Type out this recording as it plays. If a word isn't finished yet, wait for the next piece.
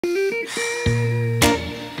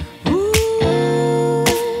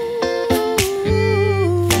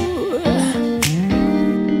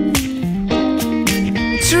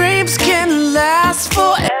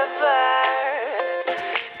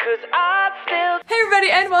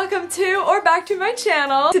and welcome to or back to my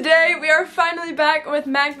channel. Today we are finally back with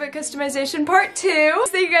MacBook customization part 2.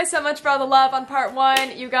 Thank you guys so much for all the love on part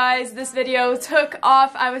 1. You guys, this video took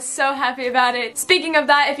off. I was so happy about it. Speaking of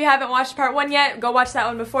that, if you haven't watched part 1 yet, go watch that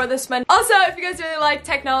one before this one. Also, if you guys really like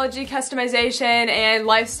technology, customization, and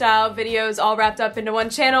lifestyle videos all wrapped up into one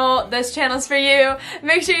channel, this channel's for you.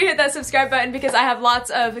 Make sure you hit that subscribe button because I have lots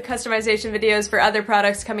of customization videos for other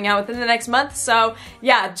products coming out within the next month. So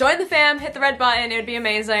yeah, join the fam, hit the red button, it would be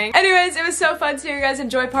amazing. Anyways, it was so fun to see you guys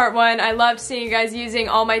enjoy part 1. I loved seeing you guys using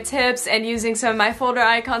all my tips and using some of my folder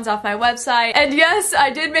icons off my website. And yes, I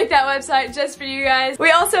did make that website just for you guys. We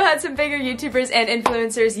also had some bigger YouTubers and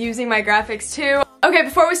influencers using my graphics too. Okay,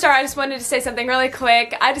 before we start, I just wanted to say something really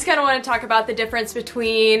quick. I just kind of want to talk about the difference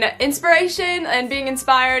between inspiration and being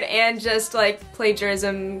inspired and just like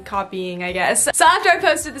plagiarism, copying, I guess. So after I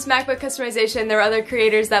posted this MacBook customization, there were other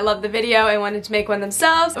creators that loved the video and wanted to make one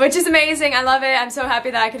themselves, which is amazing. I love it. I'm so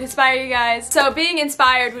happy that I could inspire you guys. So being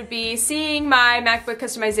inspired would be seeing my MacBook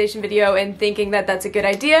customization video and thinking that that's a good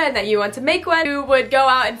idea and that you want to make one. You would go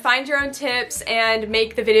out and find your own tips and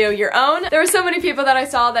make the video your own. There were so many people that I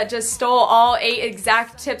saw that just stole all 8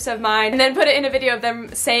 exact tips of mine and then put it in a video of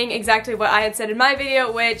them saying exactly what I had said in my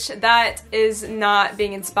video, which that is not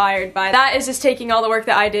being inspired by. That is just taking all the work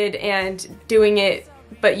that I did and doing it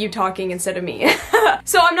but you talking instead of me.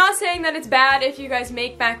 So I'm not saying that it's bad if you guys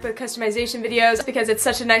make MacBook customization videos because it's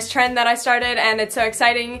such a nice trend that I started and it's so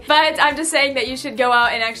exciting, but I'm just saying that you should go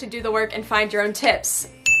out and actually do the work and find your own tips.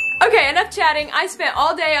 Okay, enough chatting. I spent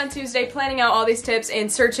all day on Tuesday planning out all these tips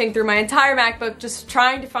and searching through my entire MacBook just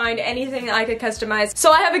trying to find anything that I could customize.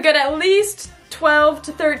 So I have a good at least 12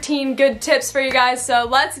 to 13 good tips for you guys, so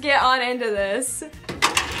let's get on into this.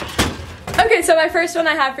 Okay, so my first one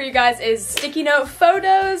I have for you guys is sticky note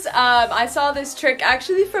photos. I saw this trick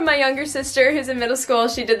actually from my younger sister who's in middle school.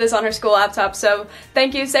 She did this on her school laptop, so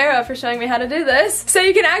thank you, Sarah, for showing me how to do this. So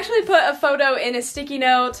you can actually put a photo in a sticky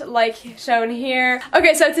note like shown here.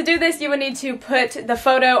 Okay, so to do this, you would need to put the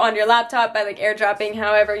photo on your laptop by like airdropping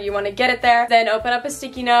however you want to get it there. Then open up a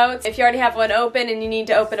sticky note. If you already have one open and you need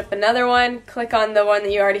to open up another one, click on the one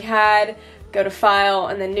that you already had. Go to File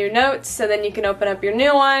and then New Notes, so then you can open up your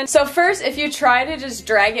new one. So first, if you try to just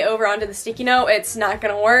drag it over onto the sticky note, it's not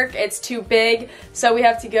gonna work. It's too big, so we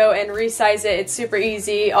have to go and resize it. It's super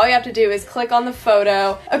easy. All you have to do is click on the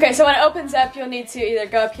photo. Okay, so when it opens up, you'll need to either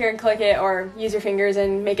go up here and click it or use your fingers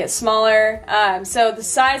and make it smaller. So the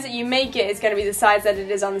size that you make it is gonna be the size that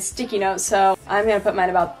it is on the sticky note, so I'm gonna put mine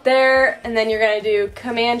about there, and then you're gonna do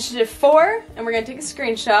Command-Shift-4, and we're gonna take a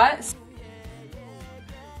screenshot.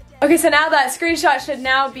 Okay, so now that screenshot should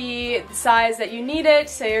now be the size that you need it,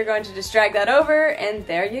 so you're going to just drag that over, and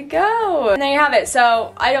there you go. And there you have it.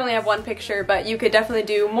 So I only have one picture, but you could definitely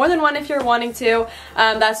do more than one if you're wanting to.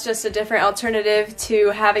 That's just a different alternative to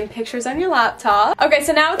having pictures on your laptop. Okay,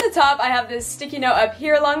 so now at the top, I have this sticky note up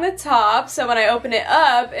here along the top, so when I open it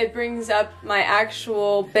up, it brings up my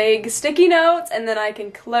actual big sticky note, and then I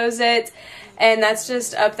can close it. And that's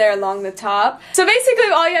just up there along the top. So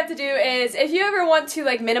basically all you have to do is, if you ever want to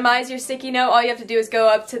like minimize your sticky note, all you have to do is go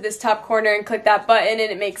up to this top corner and click that button,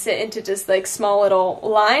 and it makes it into just like small little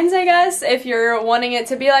lines, I guess, if you're wanting it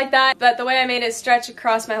to be like that. But the way I made it stretch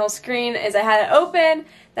across my whole screen is I had it open,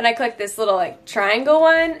 then I clicked this little like triangle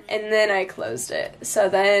one, and then I closed it. So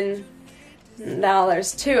then now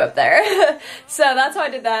there's 2 up there. So that's how I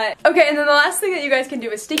did that. Okay, and then the last thing that you guys can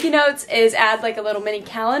do with sticky notes is add like a little mini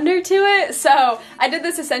calendar to it. So I did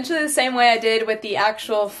this essentially the same way I did with the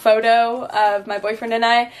actual photo of my boyfriend and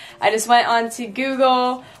I. I just went onto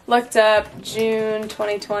Google, looked up June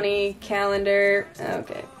 2020 calendar.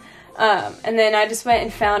 Okay. And then I just went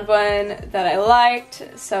and found one that I liked.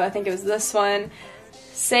 So I think it was this one.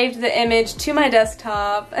 Saved the image to my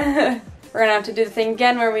desktop. We're gonna have to do the thing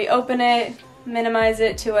again where we open it, minimize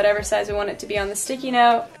it to whatever size we want it to be on the sticky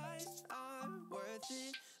note.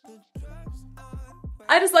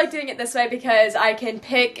 I just like doing it this way because I can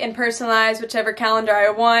pick and personalize whichever calendar I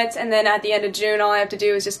want, and then at the end of June all I have to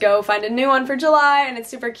do is just go find a new one for July, and it's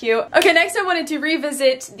super cute. Okay, next I wanted to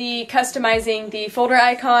revisit the customizing the folder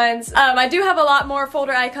icons. I do have a lot more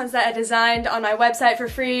folder icons that I designed on my website for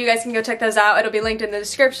free. You guys can go check those out. It'll be linked in the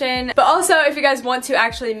description. But also, if you guys want to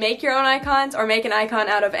actually make your own icons or make an icon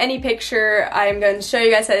out of any picture, I'm going to show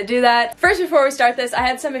you guys how to do that. First, before we start this, I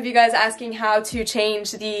had some of you guys asking how to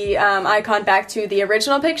change the icon back to the original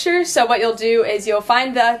picture. So what you'll do is you'll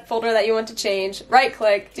find the folder that you want to change, right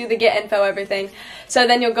click, do the get info, everything. So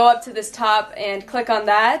then you'll go up to this top and click on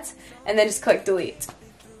that, and then just click delete.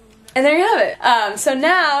 And there you have it. So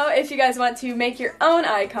now if you guys want to make your own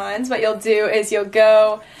icons, what you'll do is you'll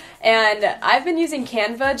go And I've been using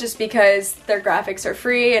Canva just because their graphics are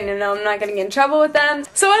free and you know I'm not going to get in trouble with them.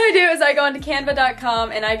 So what I do is I go onto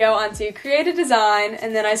canva.com and I go onto create a design,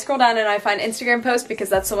 and then I scroll down and I find Instagram post because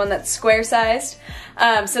that's the one that's square sized.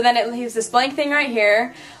 So then it leaves this blank thing right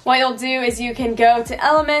here. What you'll do is you can go to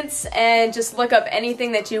elements and just look up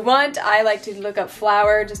anything that you want. I like to look up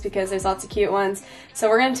flower just because there's lots of cute ones. So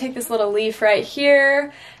we're going to take this little leaf right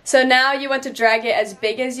here. So now you want to drag it as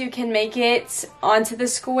big as you can make it onto the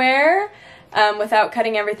square without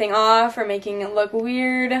cutting everything off or making it look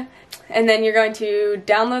weird. And then you're going to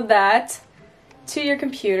download that to your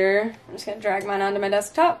computer. I'm just going to drag mine onto my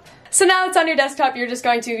desktop. So now it's on your desktop, you're just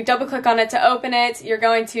going to double click on it to open it. You're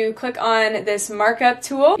going to click on this markup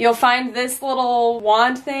tool. You'll find this little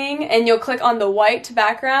wand thing and you'll click on the white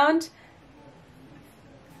background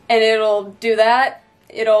and it'll do that.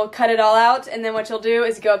 It'll cut it all out, and then what you'll do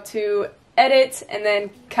is go up to edit and then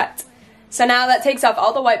cut. So now that takes off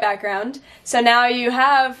all the white background. So now you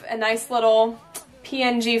have a nice little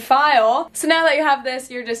PNG file. So now that you have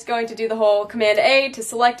this, you're just going to do the whole Command A to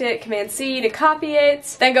select it, Command C to copy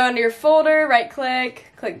it, then go into your folder, right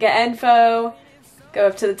click, click Get Info, go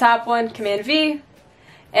up to the top one, Command V,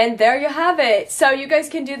 and there you have it. So you guys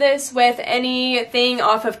can do this with anything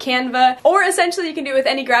off of Canva, or essentially you can do it with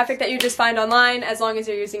any graphic that you just find online, as long as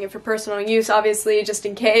you're using it for personal use, obviously, just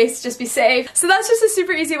in case, just be safe. So that's just a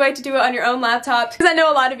super easy way to do it on your own laptop, because I know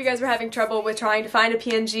a lot of you guys were having trouble with trying to find a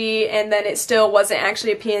PNG and then it still wasn't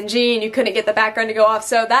actually a PNG and you couldn't get the background to go off.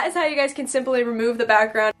 So that is how you guys can simply remove the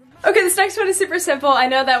background. Okay, this next one is super simple. I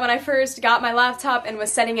know that when I first got my laptop and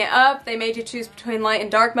was setting it up, they made you choose between light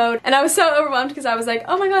and dark mode, and I was so overwhelmed because I was like,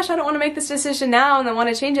 oh my gosh, I don't want to make this decision now and then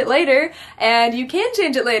want to change it later, and you can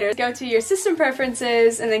change it later. Go to your system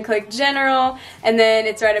preferences and then click general, and then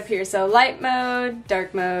it's right up here. So light mode,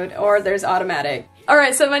 dark mode, or there's automatic.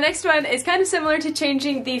 Alright, so my next one is kind of similar to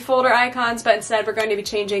changing the folder icons, but instead we're going to be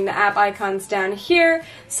changing the app icons down here.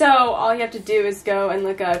 So all you have to do is go and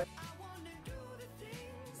look up.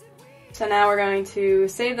 So now we're going to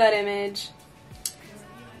save that image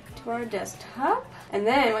to our desktop, and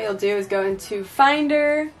then what you'll do is go into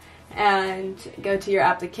Finder and go to your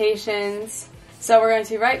applications. So we're going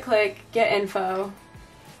to right click, Get Info,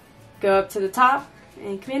 go up to the top,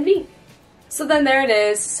 and Command V. So then there it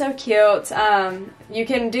is, so cute. You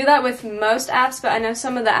can do that with most apps, but I know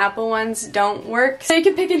some of the Apple ones don't work. So you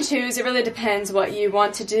can pick and choose, it really depends what you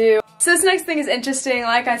want to do. So this next thing is interesting.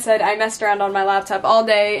 Like I said, I messed around on my laptop all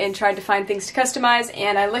day and tried to find things to customize,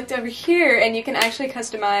 and I looked over here and you can actually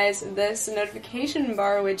customize this notification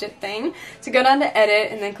bar widget thing. So go down to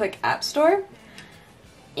Edit and then click App Store.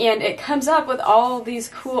 And it comes up with all these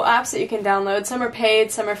cool apps that you can download. Some are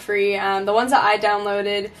paid, some are free. The ones that I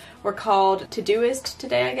downloaded were called Todoist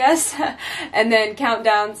today, I guess, and then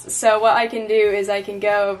countdowns. So what I can do is I can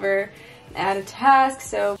go over and add a task.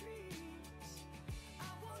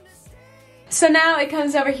 So now it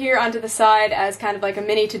comes over here onto the side as kind of like a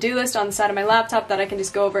mini to-do list on the side of my laptop that I can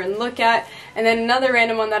just go over and look at. And then another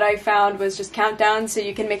random one that I found was just countdown, so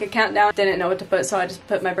you can make a countdown. Didn't know what to put, so I just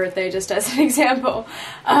put my birthday just as an example.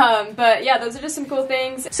 But yeah, those are just some cool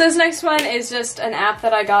things. So this next one is just an app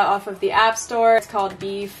that I got off of the App Store. It's called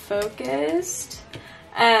Be Focused,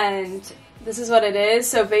 and this is what it is.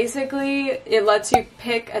 So basically it lets you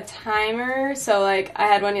pick a timer. So like I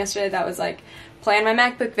had one yesterday that was like play on my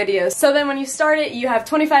MacBook videos. So then when you start it, you have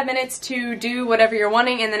 25 minutes to do whatever you're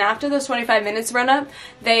wanting, and then after those 25 minutes run up,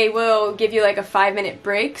 they will give you like a 5-minute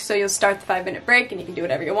break. So you'll start the 5-minute break and you can do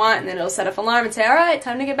whatever you want, and then it'll set off an alarm and say, alright,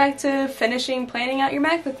 time to get back to finishing planning out your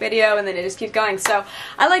MacBook video, and then it just keeps going. So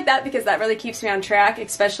I like that because that really keeps me on track,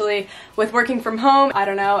 especially with working from home. I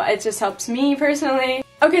don't know, it just helps me personally.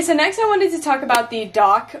 Okay, so next I wanted to talk about the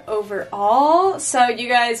dock overall. So you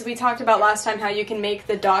guys, we talked about last time how you can make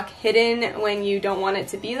the dock hidden when you don't want it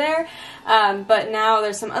to be there. But now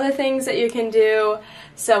there's some other things that you can do.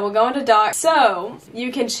 So we'll go into dock. So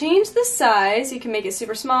you can change the size. You can make it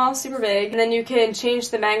super small, super big. And then you can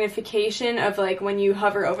change the magnification of like when you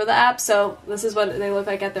hover over the app. So this is what they look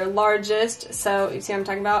like at their largest. So you see what I'm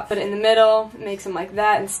talking about? Put it in the middle, it makes them like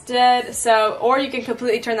that instead. So, or you can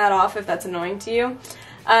completely turn that off if that's annoying to you.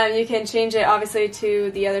 You can change it obviously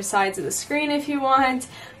to the other sides of the screen if you want.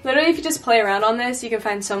 Literally, if you just play around on this, you can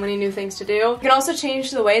find so many new things to do. You can also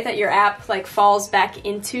change the way that your app like falls back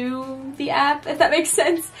into the app, if that makes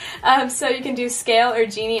sense. So you can do scale or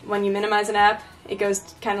genie. When you minimize an app, it goes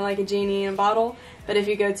kind of like a genie in a bottle. But if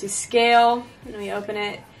you go to scale and we open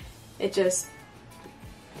it, it just,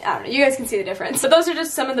 I don't know, you guys can see the difference. So those are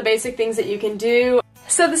just some of the basic things that you can do.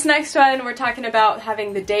 So this next one, we're talking about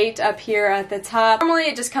having the date up here at the top. Normally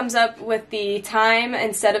it just comes up with the time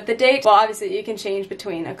instead of the date. Well, obviously you can change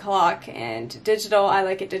between a clock and digital. I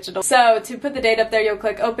like it digital. So to put the date up there, you'll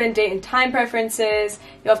click open date and time preferences.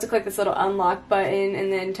 You'll have to click this little unlock button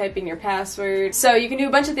and then type in your password. So you can do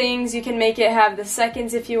a bunch of things. You can make it have the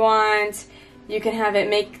seconds if you want. You can have it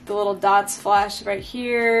make the little dots flash right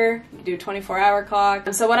here. You can do 24-hour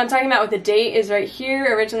clock. So what I'm talking about with the date is right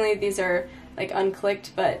here. Originally these are like unclicked,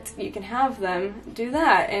 but you can have them do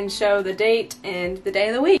that and show the date and the day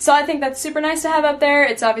of the week. So I think that's super nice to have up there.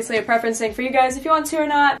 It's obviously a preference thing for you guys if you want to or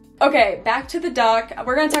not. Okay, back to the dock.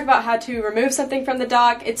 We're going to talk about how to remove something from the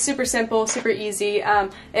dock. It's super simple, super easy.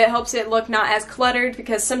 It helps it look not as cluttered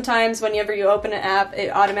because sometimes whenever you open an app,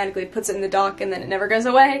 it automatically puts it in the dock and then it never goes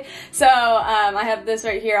away. So I have this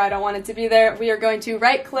right here. I don't want it to be there. We are going to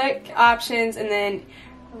right click, options, and then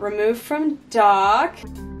remove from dock.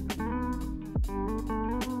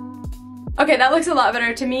 Okay, that looks a lot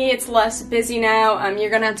better. To me, it's less busy now. You're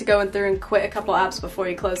gonna have to go in through and quit a couple apps before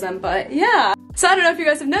you close them, but yeah. So I don't know if you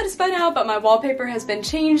guys have noticed by now, but my wallpaper has been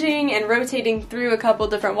changing and rotating through a couple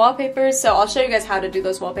different wallpapers, so I'll show you guys how to do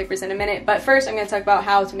those wallpapers in a minute. But first, I'm gonna talk about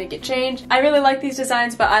how to make it change. I really like these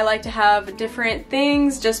designs, but I like to have different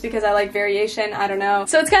things just because I like variation. I don't know.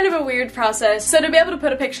 So it's kind of a weird process. So to be able to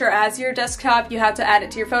put a picture as your desktop, you have to add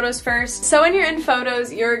it to your photos first. So when you're in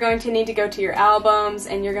photos, you're going to need to go to your albums,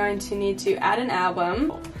 and you're going to need to add an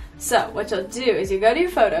album. So what you'll do is you go to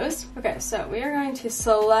your photos. Okay, so we are going to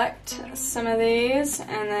select some of these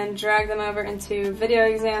and then drag them over into video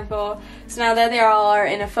example. So now there they all are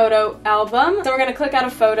in a photo album. So we're going to click out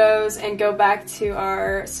of photos and go back to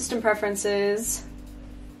our system preferences.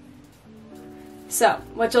 So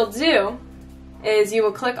what you'll do is you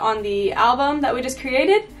will click on the album that we just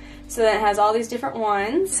created. So that it has all these different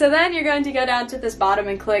ones. So then you're going to go down to this bottom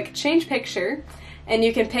and click change picture. And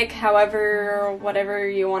you can pick whatever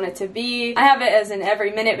you want it to be. I have it as in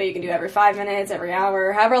every minute, but you can do every 5 minutes, every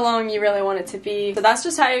hour, however long you really want it to be. So that's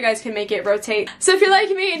just how you guys can make it rotate. So if you're like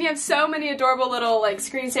me and you have so many adorable little like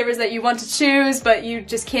screensavers that you want to choose, but you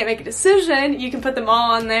just can't make a decision, you can put them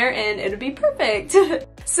all on there and it'll be perfect.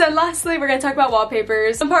 So lastly, we're going to talk about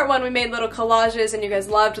wallpapers. In part 1, we made little collages and you guys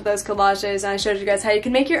loved those collages, and I showed you guys how you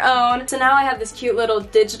can make your own. So now I have this cute little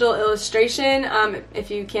digital illustration.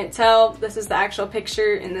 If you can't tell, this is the actual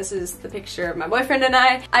picture and this is the picture of my boyfriend and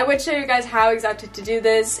I. I would show you guys how exactly to do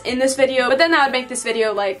this in this video, but then that would make this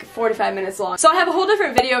video like 45 minutes long. So I have a whole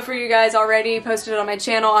different video for you guys already posted on my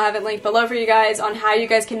channel. I'll have it linked below for you guys on how you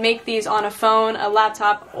guys can make these on a phone, a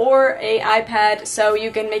laptop, or a iPad, so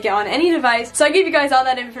you can make it on any device. So I gave you guys all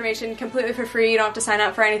that information completely for free. You don't have to sign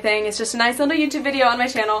up for anything. It's just a nice little YouTube video on my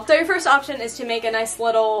channel. So your first option is to make a nice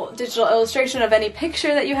little digital illustration of any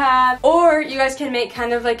picture that you have, or you guys can make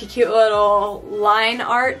kind of like a cute little line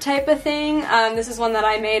art type of thing. This is one that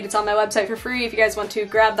I made. It's on my website for free if you guys want to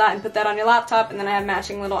grab that and put that on your laptop, and then I have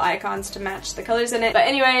matching little icons to match the colors in it. But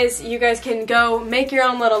anyways, you guys can go make your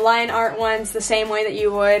own little line art ones the same way that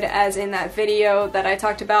you would as in that video that I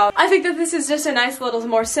talked about. I think that this is just a nice little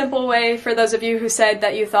more simple way for those of you who said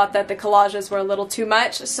that you thought that the collages were a little too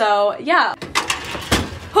much. So yeah.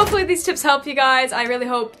 Hopefully these tips help you guys. I really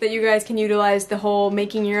hope that you guys can utilize the whole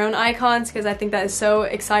making your own icons, because I think that is so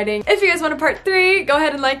exciting. If you guys want a part 3, go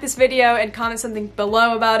ahead and like this video and comment something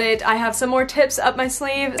below about it. I have some more tips up my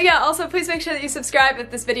sleeve. So yeah, also please make sure that you subscribe if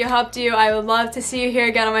this video helped you. I would love to see you here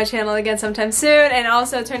again on my channel again sometime soon, and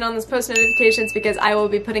also turn on those post notifications because I will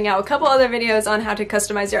be putting out a couple other videos on how to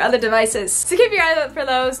customize your other devices. So keep your eyes out for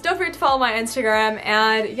those. Don't forget to follow my Instagram,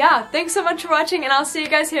 and yeah, thanks so much for watching, and I'll see you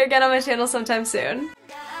guys here again on my channel sometime soon.